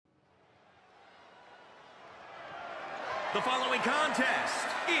The following contest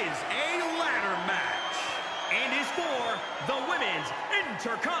is a ladder match and is for the Women's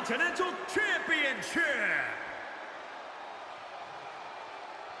Intercontinental Championship.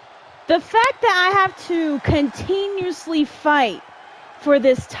 The fact that I have to continuously fight for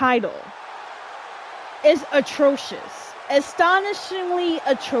this title is atrocious. Astonishingly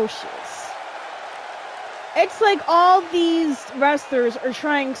atrocious. It's like all these wrestlers are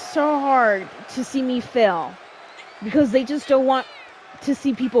trying so hard to see me fail because they just don't want to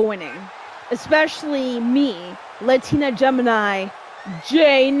see people winning. Especially me, Latina Gemini,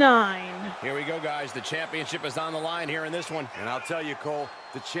 J9. Here we go, guys. The championship is on the line here in this one. And I'll tell you, Cole,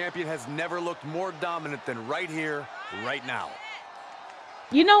 the champion has never looked more dominant than right here, right now.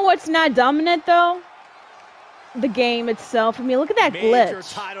 You know what's not dominant, though? The game itself. I mean, look at that glitch. Major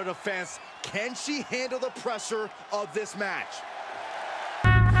title defense. Can she handle the pressure of this match?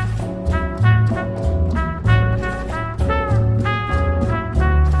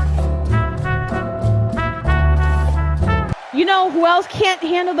 You know who else can't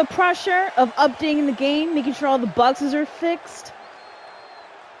handle the pressure of updating the game, making sure all the bugs are fixed?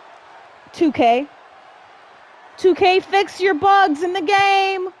 2K. 2K, fix your bugs in the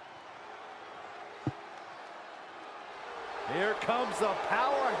game. Here comes the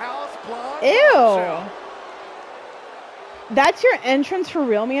powerhouse blonde. Ew. That's your entrance for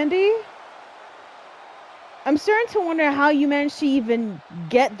real, Mandy? I'm starting to wonder how you managed to even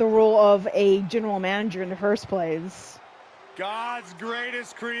get the role of a general manager in the first place. God's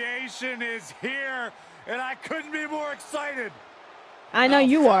greatest creation is here, and I couldn't be more excited. I know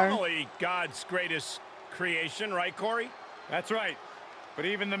you are. Finally, God's greatest creation, right, Corey? That's right. But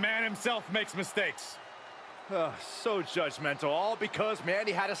even the man himself makes mistakes. So judgmental, all because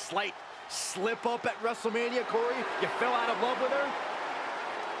Mandy had a slight slip up at WrestleMania, Corey. You fell out of love with her?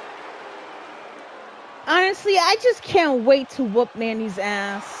 Honestly, I just can't wait to whoop Mandy's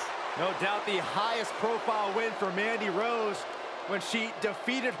ass. No doubt the highest profile win for Mandy Rose when she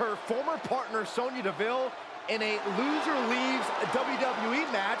defeated her former partner Sonya Deville in a loser leaves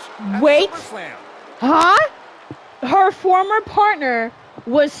WWE match at SummerSlam. Huh? Her former partner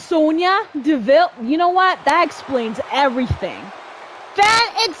was Sonya Deville. You know what? That explains everything.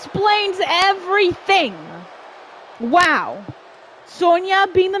 That explains everything. Wow. Sonya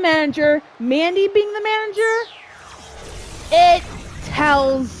being the manager, Mandy being the manager, it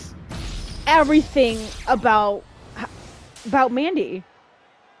tells everything about Mandy.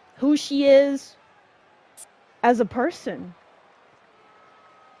 Who she is as a person.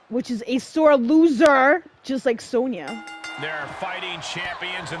 Which is a sore loser, just like Sonya. There are fighting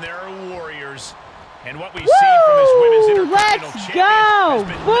champions and there are warriors. And what we've seen from this women's intercontinental let's champion go! has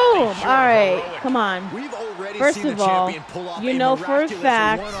been Boom! nothing short All right, of heroic. come on. We've already First seen of the all, champion pull off you a know for a miraculous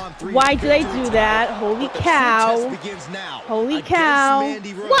fact, one-on-three why did I victory do that? tonight. Holy But the true cow. test begins now Holy against cow.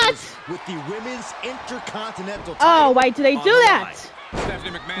 Mandy Rose What? With the women's intercontinental title. Oh, why did I do that?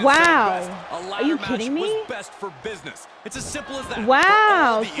 Stephanie McMahon Wow. said it best. A Are ladder you match kidding me? was best for business. It's as simple as that. Wow, For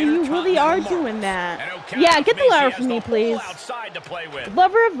all so you really are Intercontinental doing that. And O'Connor Yeah, get the means letter he for has me, the whole please. outside to play with.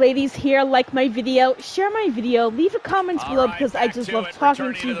 Lover of ladies here, like my video, share my video, leave a comment All below right, because I back just to love it, talking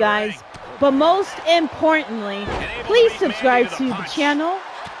returning to you to the guys. ring. But most importantly, able please to beat subscribe Mandy to to the the punch. channel.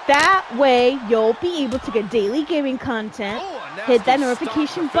 That way, you'll be able to get daily gaming content. Hit that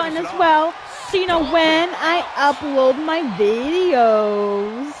notification button as well, so you know when I upload my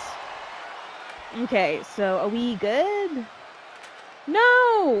videos. Okay, so are we good?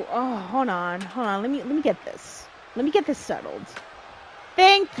 No! Oh, hold on. Let me get this. Let me get this settled.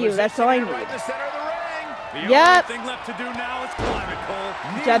 Thank you. That's all I need. Right in the center of the ring. The Yep. only thing left to do now is climb it, Cole.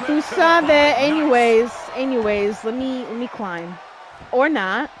 Ya tu sabe. Anyways, let me climb. Or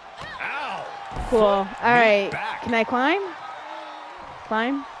not. Ow. Cool. All right. back. Can I climb?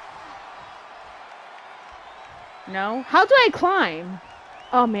 Climb? No? How do I climb?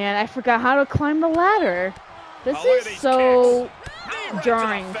 Oh man, I forgot how to climb the ladder. This Oh, look at is these so Right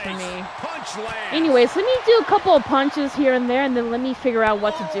jarring to the for face. me. Punch lands. Anyways, let me do a couple of punches here and there, and then let me figure out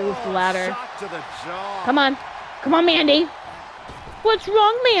what to do with the ladder. Shot to the jaw. Come on. Come on, Mandy. What's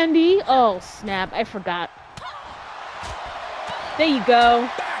wrong, Mandy? Oh, snap. I forgot. There you go.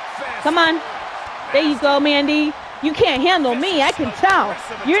 Come on. There you go, Mandy. You can't handle me. I can tell.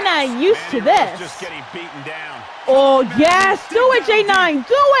 You're not used to Mandy Rose this. just getting beaten down. Oh, yes. Do it, J9.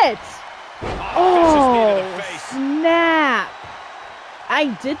 Do it. Oh, vicious knee to the face. snap. I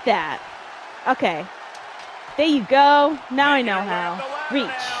did that. Okay. There you go. Now I know how. Reach.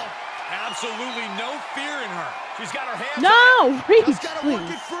 Absolutely no fear in her. She's got her hands No, reach, Just gotta work please.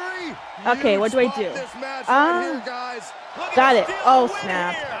 it free. Okay, what do I Huge do? spot this match right here, guys. Got it. Oh,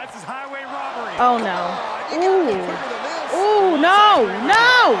 snap. That's his highway robbery. Oh, no. You gotta go Ooh. quicker than this. Oh, no,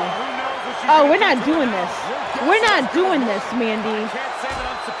 no. Oh, we're not doing this. We're not doing this, Mandy.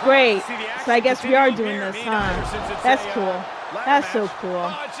 Great. So I guess we are doing this, huh? That's cool. That's so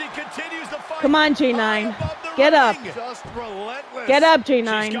cool. Come on, J9. Get up. Get up,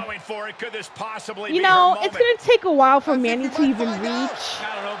 J9. You know, it's going to take a while for Mandy to even reach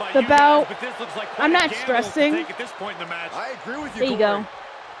the belt. I'm not stressing. There you go.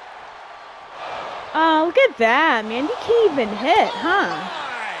 Oh, look at that. Mandy can't even hit, huh?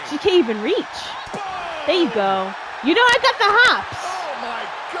 She can't even reach. There you go. You know I got the hops.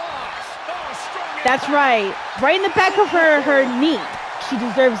 That's right. Right in the back of her knee. She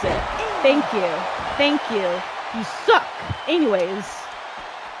deserves it. Thank you. Thank you. You suck. Anyways.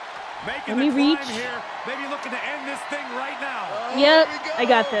 Let me reach. Maybe looking to end this thing right now. Yep. I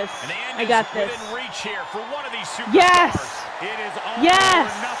got this. I got this. Yes.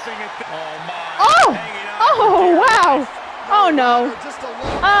 Yes. Oh. Oh, wow. Oh, no.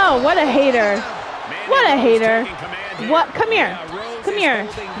 Oh, what a hater. What a hater. What? Come here. Come here.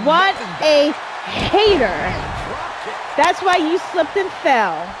 What a hater. That's why you slipped and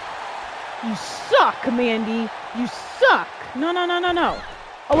fell. You suck, Mandy. You suck. No, no, no, no, no.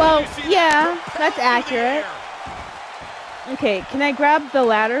 Oh, well, yeah, that's accurate. Okay, can I grab the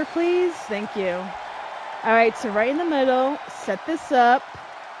ladder, please? Thank you. All right, so right in the middle. Set this up.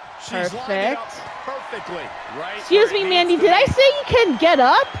 Perfect. Excuse me, Mandy. Did I say you can get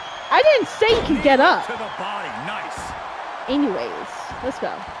up? I didn't say you can get up. Anyways, let's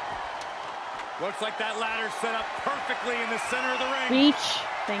go. Looks like that ladder set up perfectly in the center of the ring. Reach.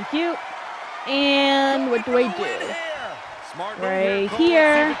 Thank you. And what do I do? Right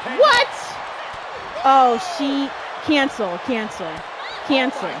here. What? Oh, she cancel.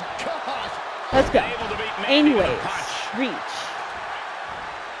 Let's go. Anyways, reach.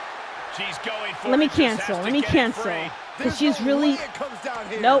 Let me cancel. Because she's really...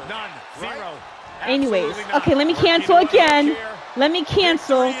 Nope. Anyways. Okay, let me cancel again. Let me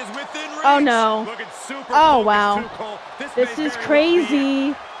cancel. Oh, no. Oh, wow. This is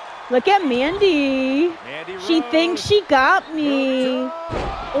crazy. Look at Mandy. She thinks she got me.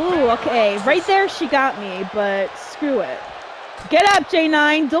 Ooh, okay. Right there, she got me, but screw it. Get up,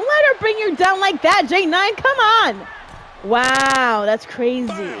 J9. Don't let her bring you down like that, J9. Come on. Wow, that's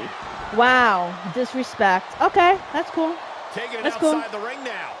crazy. Wow, disrespect. Okay, that's cool. That's cool.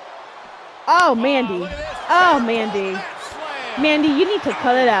 Oh, Mandy. Oh, Mandy. Mandy, you need to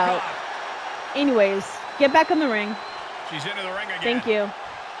cut it out. Anyways, get back in the ring. She's into the ring again. Thank you.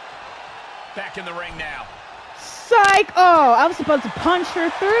 Back in the ring now. Psych! Oh, I was supposed to punch her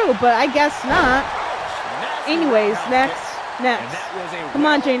through, but I guess not. Anyways, next. Come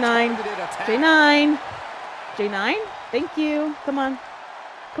on, J9. J9? Thank you. Come on.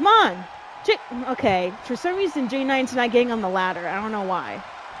 Okay, for some reason, J9's not getting on the ladder. I don't know why.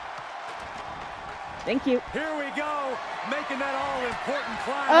 Thank you. Here we go, making that all-important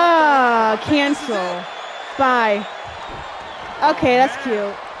climb. Cancel. Bye. Okay, that's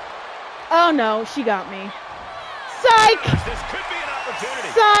cute. Oh, no, she got me. Psych! This could be an opportunity.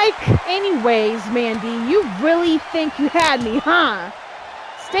 Psych! Anyways, Mandy, you really think you had me, huh?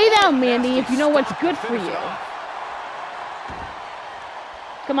 Stay down, Mandy, if you know what's good for you.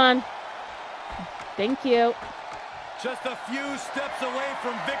 Come on. Thank you. Just a few steps away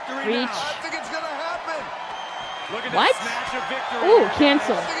from victory. Reach. Now. I think it's gonna happen. Look at what? Snatch of victory. Ooh,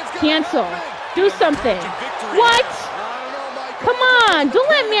 cancel. Do something. What? Come on, don't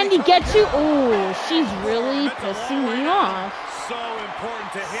let Mandy get you. Ooh, she's really pissing me off. So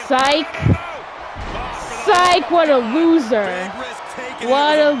important to hit. Psych, what a loser.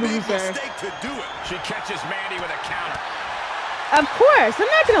 What a loser. She catches Mandy with a counter. Of course, I'm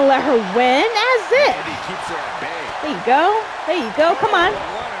not gonna let her win as if. There you go, come on.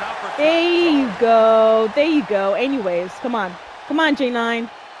 There you go. Anyways, come on, J9.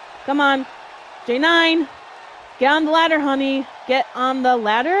 J9. Get on the ladder, honey. Get on the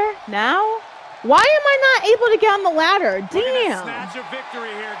ladder now? Why am I not able to get on the ladder? Damn. Snatch of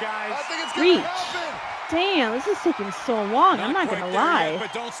victory here, guys. Reach. Damn, this is taking so long. I'm not gonna lie.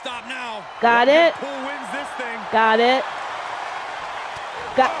 But don't stop now. Got it. Who wins this thing? Got it.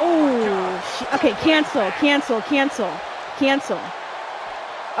 Ooh. Okay, cancel.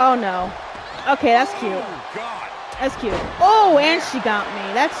 Oh no. Okay, that's cute. That's cute. Oh, and she got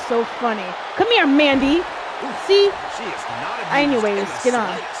me. That's so funny. Come here, Mandy. See? Anyways, get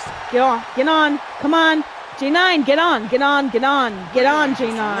on. Come on. J9, get on, J9.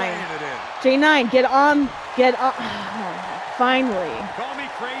 J9, get on. Finally. Call me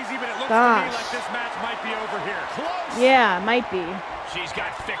crazy, but it looks to me like this match might be over here. Close. Yeah, might be. She's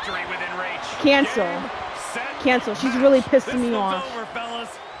got victory within reach. Cancel. Cancel. She's really pissing me off.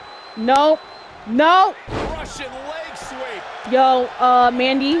 Nope. Nope. Russian leg sweep. Yo,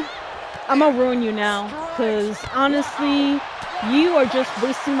 Mandy, I'm gonna ruin you now. Because honestly, you are just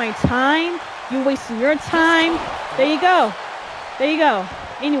wasting my time. You're wasting your time. There you go. There you go.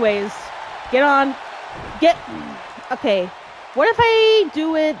 Anyways, get on. Okay. What if I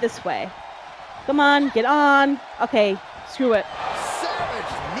do it this way? Come on, get on. Okay, screw it.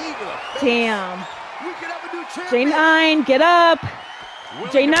 Damn. J9, get up.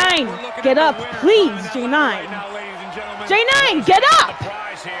 J9, get up, please, J9. J9, get up.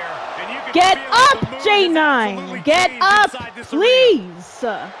 Get up, J9. Get up, please.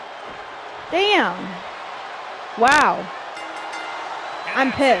 Damn. Wow.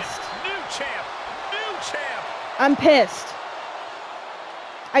 I'm pissed. I'm pissed.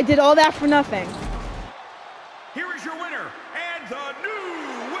 I did all that for nothing. Here is your winner and the new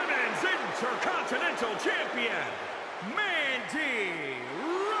Women's Intercontinental Champion, Mandy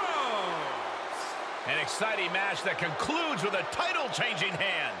Rose. An exciting match that concludes with a title-changing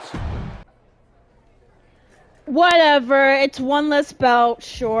hands. Whatever. It's one less belt.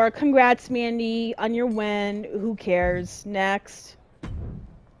 Sure. Congrats, Mandy, on your win. Who cares? Next.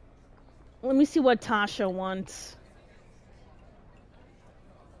 Let me see what Tasha wants.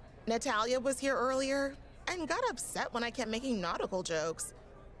 Natalya was here earlier and got upset when I kept making nautical jokes.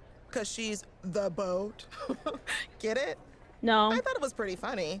 Because she's the boat. Get it? No. I thought it was pretty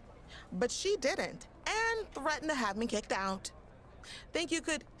funny. But she didn't and threatened to have me kicked out. Think you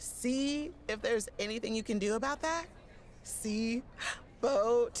could see if there's anything you can do about that? See?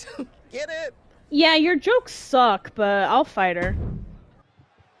 Boat. Get it? Yeah, your jokes suck, but I'll fight her.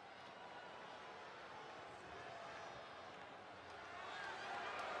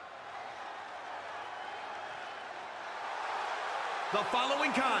 The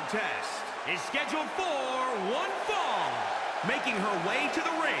following contest is scheduled for one fall, making her way to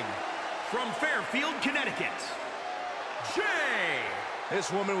the ring from Fairfield, Connecticut, Jay. This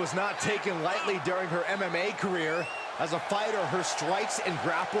woman was not taken lightly during her MMA career. As a fighter, her strikes and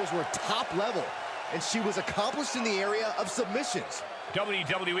grapples were top level, and she was accomplished in the area of submissions.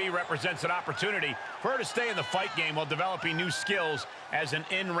 WWE represents an opportunity for her to stay in the fight game while developing new skills as an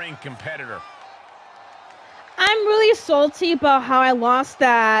in-ring competitor. I'm really salty about how I lost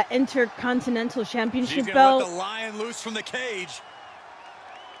that Intercontinental Championship belt. Let the lion loose from the cage.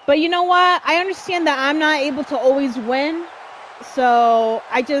 But you know what? I understand that I'm not able to always win. So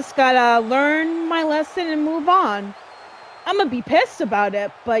I just gotta learn my lesson and move on. I'm gonna be pissed about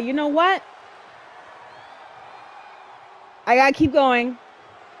it, but you know what? I gotta keep going.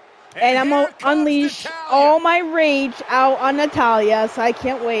 And I'm gonna unleash all my rage out on Natalya, so I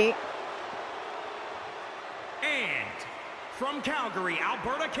can't wait. And from Calgary,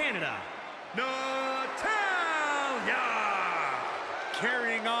 Alberta, Canada, Natalya.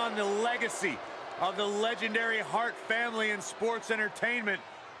 Carrying on the legacy of the legendary Hart family in sports entertainment,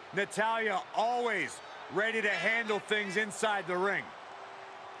 Natalya always ready to handle things inside the ring.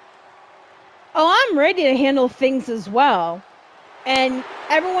 Oh, I'm ready to handle things as well. And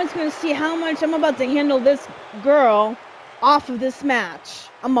everyone's going to see how much I'm about to handle this girl off of this match.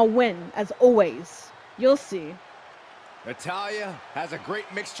 I'm going to win, as always. You'll see. Natalya has a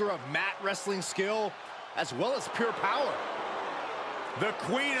great mixture of mat wrestling skill as well as pure power. The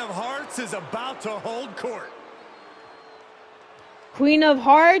Queen of Hearts is about to hold court. Queen of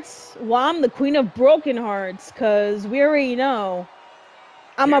Hearts? Well, I'm the Queen of Broken Hearts, because we already know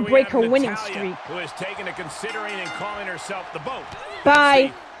I'm going to break her winning streak. Who has taken to considering and calling herself the boat.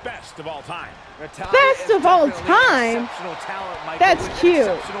 Bye. Best of all time. Best of all time? That's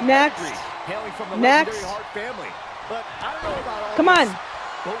cute. Next. Next. Come on.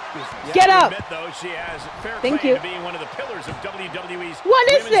 Get up. Thank you.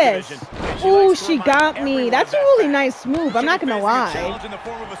 What is this? Ooh, she got me. That's a really nice move. I'm not going to lie.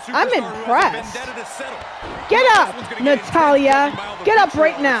 I'm impressed. Get up, Natalya. Get up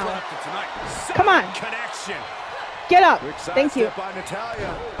right now. Come on. Get up. Thank you.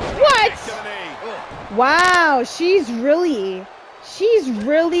 What? Wow, she's really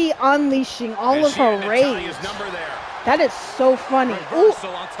unleashing all of her rage. That is so funny. Ooh,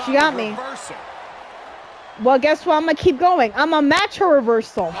 she got me. Well, guess what? I'm going to keep going. I'm going to match her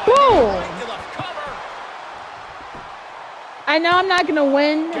reversal. Boom! I know I'm not going to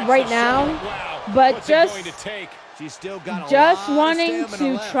win right now, but just wanting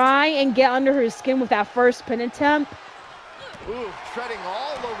to try and get under her skin with that first pin attempt,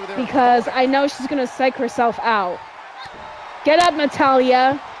 because I know she's going to psych herself out. Get up,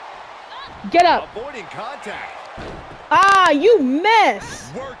 Natalya. Get up. Avoiding contact. Ah, you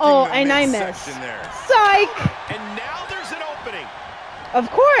miss. Oh, and I miss. Psych. And now there's an opening. Of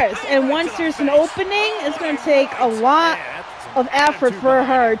course. And once there's an opening, it's going to take a lot of effort for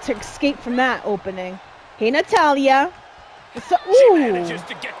her to escape from that opening. Hey, Natalya. So, ooh.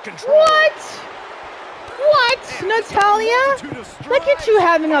 What? What, Natalya? Look at you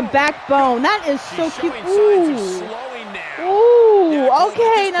having a backbone. That is so cute. Ooh. Ooh.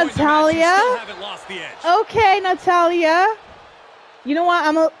 Okay, Natalya. Okay, Natalya. You know what?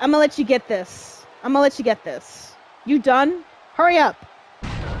 I'm gonna let you get this. I'm gonna let you get this. You done? Hurry up.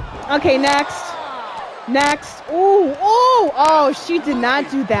 Okay, next. Next. Ooh. Ooh. Oh, she did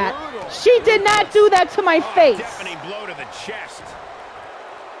not do that. She did not do that to my face. Deafening blow to the chest.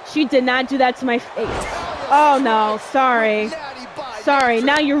 She did not do that to my face. Oh, no. Sorry. Sorry.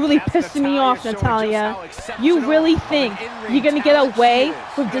 Now you're really pissing me off, Natalya. You really think you're going to get away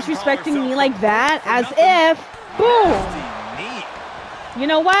with disrespecting me like that? As if. Boom. You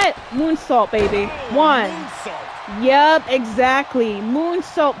know what? Moonsault, baby. One. Yep, exactly.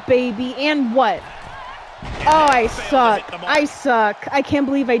 Moonsault, baby. And what? Oh, I suck. I suck. I can't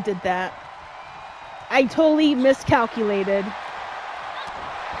believe I did that. I totally miscalculated.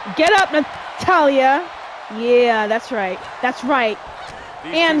 Get up, Natalya. Yeah, that's right. That's right.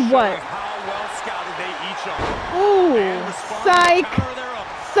 And what? Ooh, psych.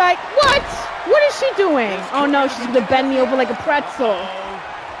 Psych. What? What is she doing? Oh, no, she's going to bend me over like a pretzel.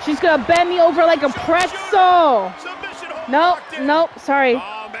 She's going to bend me over like a pretzel. Nope, nope, sorry.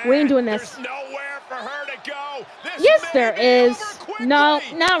 We ain't doing this. Yes, there is. No,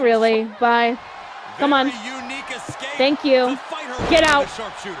 not really. Bye. Come on. Thank you. Get out.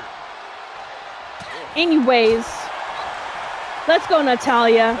 Anyways. Let's go,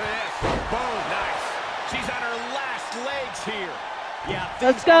 Natalya.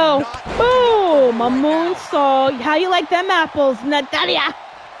 Let's go. Boom. A moonsault. How you like them apples, Natalya?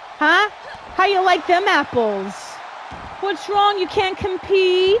 Huh? How you like them apples? What's wrong? You can't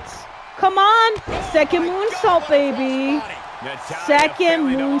compete? Come on. Second moonsault, baby.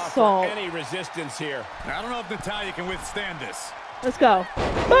 Second moonsault. Any resistance here? I don't know if Natalya can withstand this. Let's go.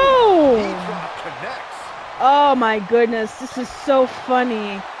 Boom. Oh my goodness. This is so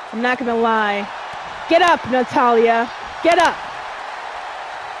funny. I'm not gonna lie. Get up, Natalya. Get up.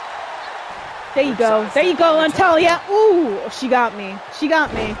 There you go. There you go, Natalya. Ooh, she got me. She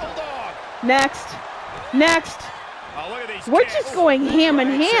got me. Next. Next. We're just going ham and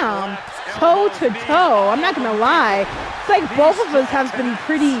ham. Toe to toe. I'm not gonna lie. It's like both of us have been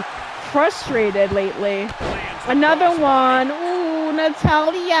pretty frustrated lately. Another one. Ooh,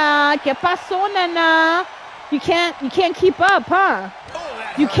 Natalya. ¿Qué pasó, nena? You can't keep up, huh?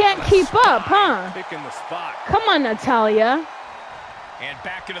 You can't keep up, huh? Come on, Natalya. And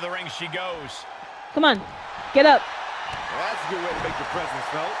back into the ring she goes. Come on. Get up. That's a good way to make your presence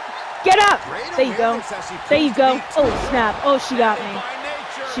felt. Get up. There you go. There you go. Oh, snap. Oh, she got me.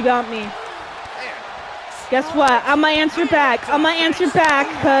 She got me. Guess what? I'm going to answer back. I'm going to answer back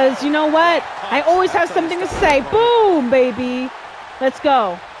because you know what? I always have something to say. Boom, baby. Let's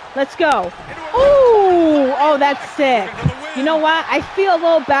go. Let's go. Ooh. Oh, that's sick. You know what? I feel a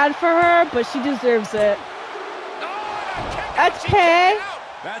little bad for her, but she deserves it. That's okay.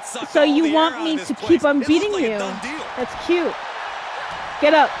 So you want me to keep on beating you. That's cute.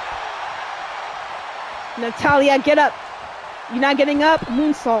 Get up. Natalya, get up. You're not getting up?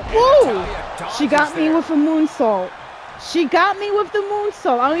 Moonsault. Ooh! She got me with a moonsault. She got me with the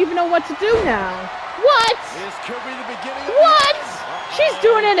moonsault. I don't even know what to do now. What? What? She's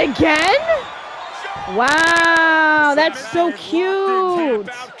doing it again? Wow, that's so cute.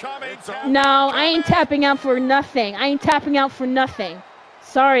 No, I ain't tapping out for nothing. I ain't tapping out for nothing.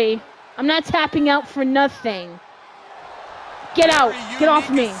 Sorry. I'm not tapping out for nothing. Get out. Get off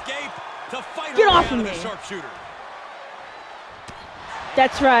of me. Get off of me.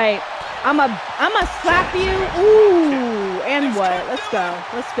 That's right. I'm a slap you. Ooh. And what? Let's go.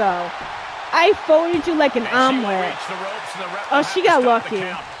 Let's go. I folded you like an omelet. Oh, she got lucky.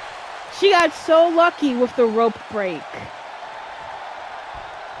 She got so lucky with the rope break.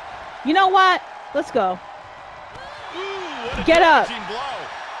 You know what? Let's go. Get up.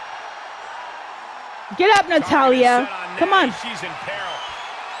 Get up, Natalya. Come on.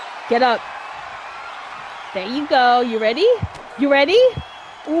 Get up. There you go. You ready? You ready?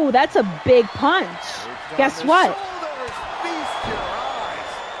 Ooh, that's a big punch. Guess what?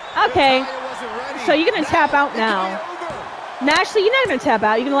 Okay. So you're going to tap out now. No, actually, you're not going to tap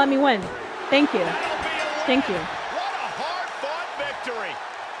out. You're going to let me win. Thank you. Thank you.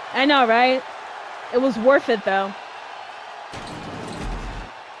 I know, right? It was worth it, though.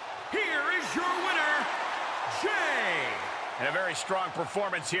 Here is your winner, Jay. very strong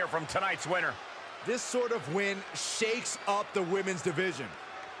performance here from tonight's winner. This sort of win shakes up the women's division.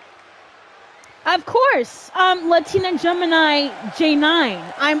 Of course, Latina Gemini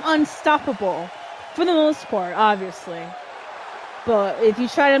J9. I'm unstoppable. For the most part, obviously. But if you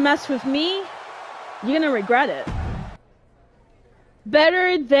try to mess with me, you're gonna regret it.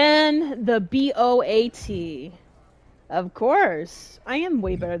 Better than the BOAT. Of course. I am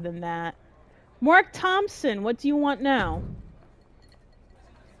way better than that. Mark Thompson, what do you want now?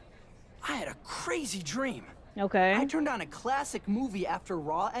 I had a crazy dream. Okay. I turned on a classic movie after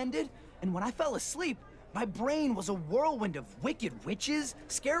Raw ended, and when I fell asleep, my brain was a whirlwind of wicked witches,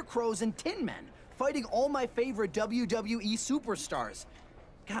 scarecrows, and tin men, fighting all my favorite WWE superstars.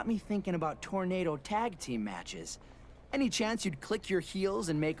 Got me thinking about tornado tag team matches. Any chance you'd click your heels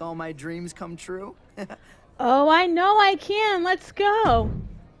and make all my dreams come true? Oh, I know I can. Let's go.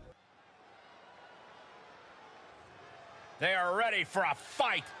 They are ready for a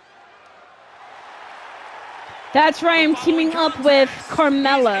fight. That's right, I'm teaming up with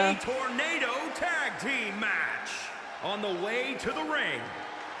Carmella. A tornado tag team match. On the way to the ring,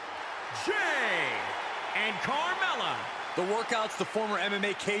 Jay and Carmella. The workouts the former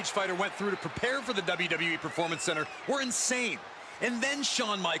MMA cage fighter went through to prepare for the WWE Performance Center were insane. And then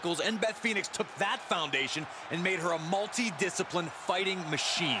Shawn Michaels and Beth Phoenix took that foundation and made her a multi-disciplined fighting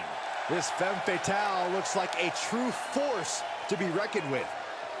machine. This femme fatale looks like a true force to be reckoned with.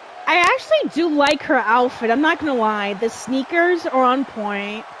 I actually do like her outfit, I'm not gonna lie. The sneakers are on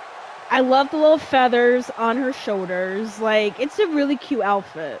point. I love the little feathers on her shoulders. Like, it's a really cute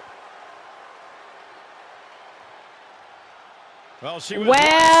outfit. Well, she was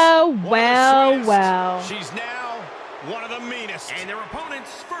well. She's now one of the meanest. And their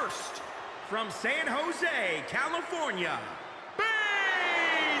opponents first, from San Jose, California, Bayley.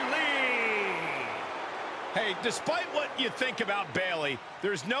 Hey, despite what you think about Bayley,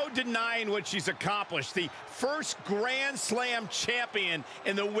 there's no denying what she's accomplished. The first Grand Slam champion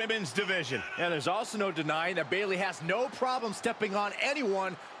in the women's division. And there's also no denying that Bayley has no problem stepping on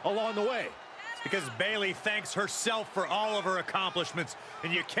anyone along the way. Because Bayley thanks herself for all of her accomplishments,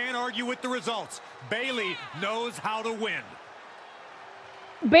 and you can't argue with the results. Bayley knows how to win.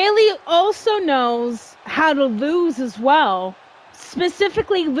 Bayley also knows how to lose as well.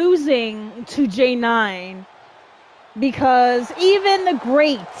 Specifically losing to J9. Because even the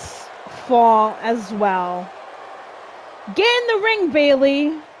greats fall as well. Get in the ring,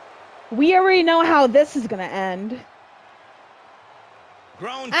 Bayley. We already know how this is going to end.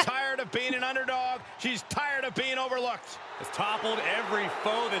 Grown tired of being an underdog. She's tired of being overlooked. Has toppled every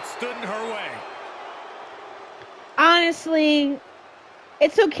foe that stood in her way. Honestly,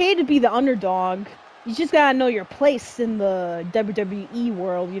 it's okay to be the underdog. You just gotta know your place in the WWE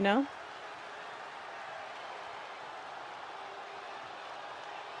world, you know?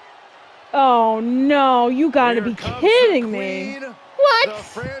 Oh no, you gotta be kidding me. What? The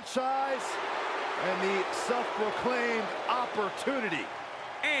franchise and the self-proclaimed opportunity.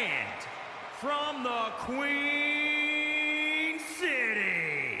 And from the Queen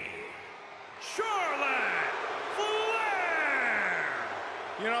City, Charlotte Flair.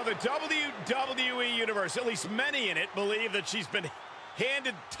 You know, the WWE Universe, at least many in it, believe that she's been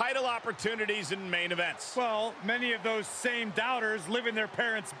handed title opportunities in main events. Well, many of those same doubters live in their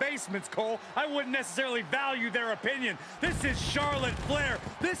parents' basements, Cole. I wouldn't necessarily value their opinion. This is Charlotte Flair.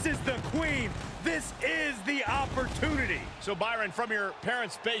 This is the Queen. This is the opportunity. So, Byron, from your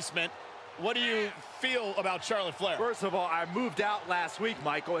parents' basement, what do you feel about Charlotte Flair? First of all, I moved out last week,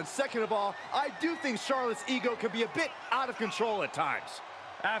 Michael. And second of all, I do think Charlotte's ego can be a bit out of control at times.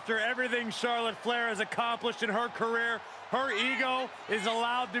 After everything Charlotte Flair has accomplished in her career, her ego is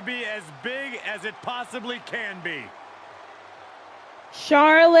allowed to be as big as it possibly can be.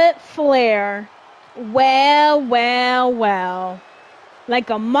 Charlotte Flair. Well. Like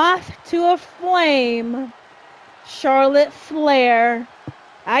a moth to a flame. Charlotte Flair.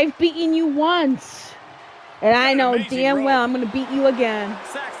 I've beaten you once. And I know damn well I'm going to beat you again.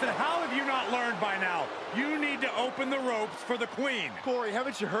 Saxton, how have you not learned by now? You need to open the ropes for the Queen. Corey,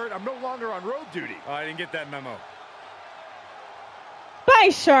 haven't you heard? I'm no longer on road duty. Oh, I didn't get that memo.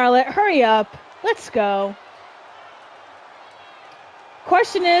 Bye, Charlotte. Hurry up. Let's go.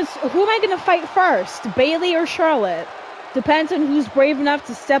 Question is, who am I going to fight first? Bayley or Charlotte? Depends on who's brave enough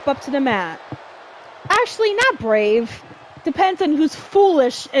to step up to the mat. Actually, not brave. Depends on who's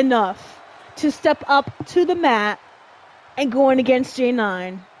foolish enough to step up to the mat and going against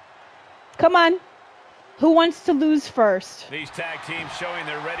J9. Come on. Who wants to lose first? These tag teams showing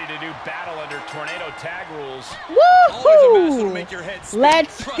they're ready to do battle under tornado tag rules. Woohoo!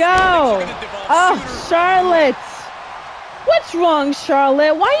 Let's go. Oh, Charlotte. What's wrong,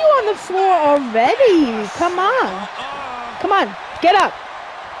 Charlotte? Why are you on the floor already? Come on. Come on. Get up.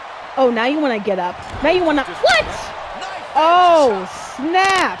 Oh, now you want to get up. Now you want to... What? Oh,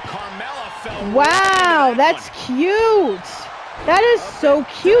 snap. Wow, that's cute. That is so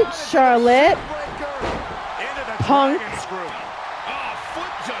cute, Charlotte. Punk.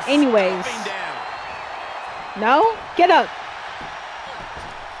 Anyways. No? Get up.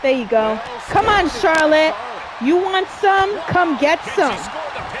 There you go. Come on, Charlotte. You want some? Come get some.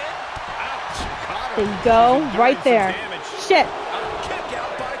 There you go. Right there. Shit.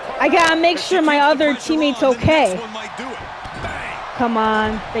 I gotta make sure my other teammate's okay. Come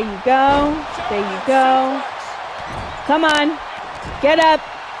on. There you go. There you go. Come on. Get up.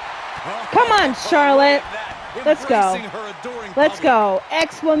 Come on, Charlotte. Let's go. Let's go.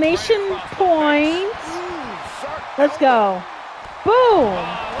 Exclamation point. Let's go. Boom.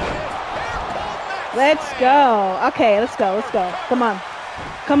 Let's go. Okay, let's go. Let's go. Come on.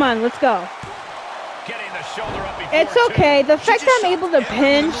 Come on, let's go. It's okay. The fact that I'm able to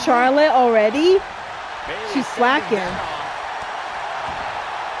pin Charlotte already, she's slacking.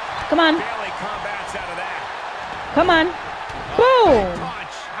 Come on. Come on. Boom.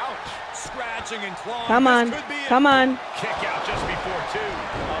 Come on. Come on.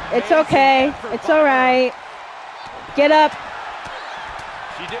 It's okay. It's all right. Get up.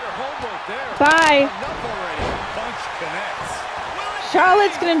 Bye.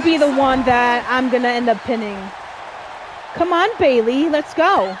 Charlotte's going to be the one that I'm going to end up pinning. Come on, Bailey. Let's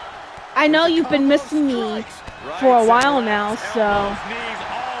go. I know you've been missing me for a while now, so...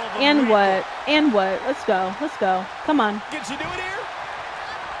 And what? And what? Let's go. Let's go. Come on.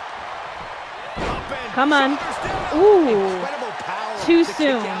 Come on. Ooh. Too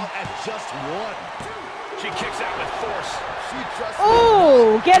soon. She kicks out with force.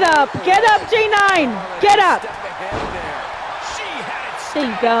 Oh, get up. Get up, J9. Get up. There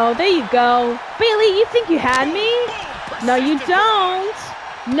you go. There you go. Bailey, you think you had me? No, you don't.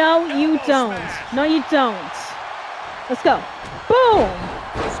 No, you don't. No, you don't. Let's go. Boom.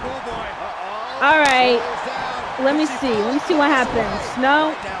 All right. Let me see. Let me see what happens.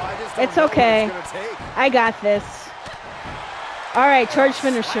 No, it's okay. I got this. All right, charge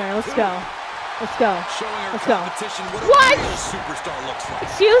finisher. Let's go. Let's go. Let's go. What?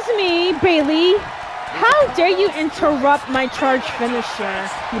 Excuse me, Bailey. How dare you interrupt my charge finisher,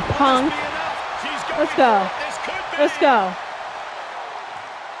 you punk. Let's go. Let's go.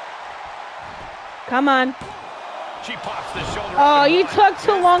 Come on. Oh, you took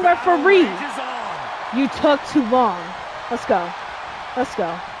too long, referee. You took too long. Let's go. Let's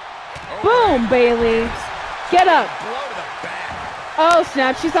go. Boom, Bailey. Get up. Oh,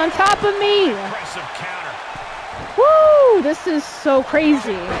 snap. She's on top of me. Woo, this is so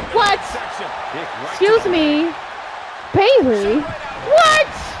crazy. What? Excuse me. Bailey? What?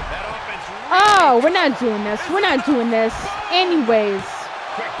 Oh, we're not doing this. We're not doing this. Anyways.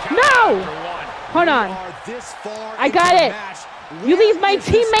 No. Hold on. I got it. You leave my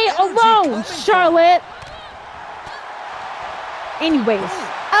teammate alone, Charlotte. Anyways.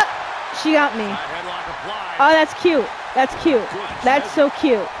 She got me. Oh, that's cute. That's cute. That's so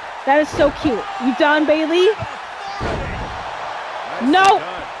cute. That is so cute. You done, Bailey? No.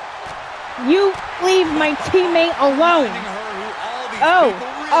 You leave my teammate alone. Oh.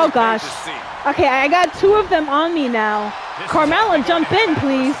 Oh, gosh. Okay, I got two of them on me now. Carmella, jump in,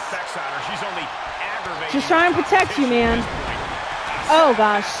 please. Just trying to protect you, man. Oh,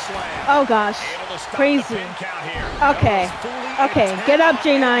 gosh. Oh, gosh. Crazy. Okay. Okay, get up,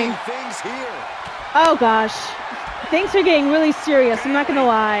 J9. Oh, gosh. Things are getting really serious, I'm not gonna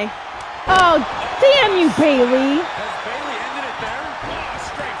lie. Oh, damn you, Bailey.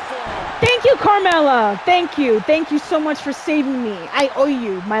 Thank you, Carmella. Thank you. Thank you so much for saving me. I owe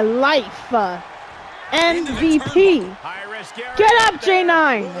you my life. MVP. Get up,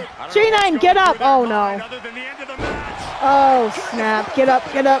 J9. J9, get up. Oh, no. Oh, snap. Get up,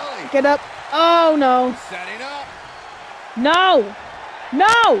 get up, get up. Oh, no. No.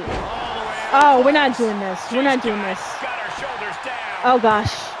 No. Oh, we're not doing this. We're not doing this. Oh,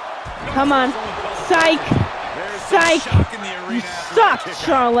 gosh. Come on. Psych. Psych. You suck,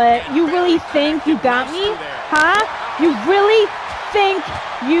 Charlotte. You really think you got me? Huh? You really think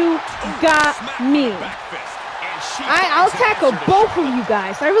you got me? I'll tackle both of you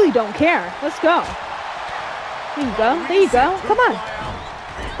guys. I really don't care. Let's go. There you go. There you go. Come on.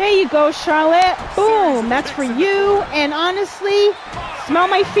 There you go, Charlotte. Boom. That's for you. And honestly, smell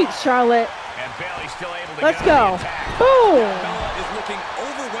my feet, Charlotte. Let's go. Boom.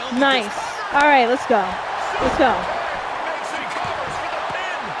 Nice. All right, let's go. Let's go.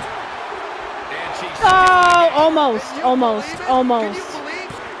 Oh, almost.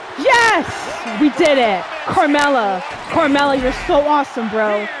 Yes, we did it. Carmella, you're so awesome,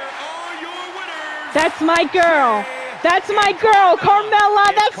 bro. That's my girl.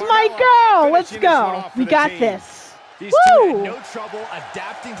 Carmella, that's my girl. Let's go. We got this. Woo! No trouble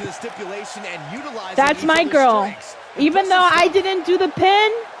adapting to the stipulation and utilizing. That's my girl. Even though I didn't do the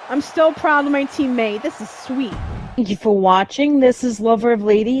pin, I'm still proud of my teammate. This is sweet. Thank you for watching. This is Lover of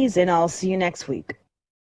Ladies, and I'll see you next week.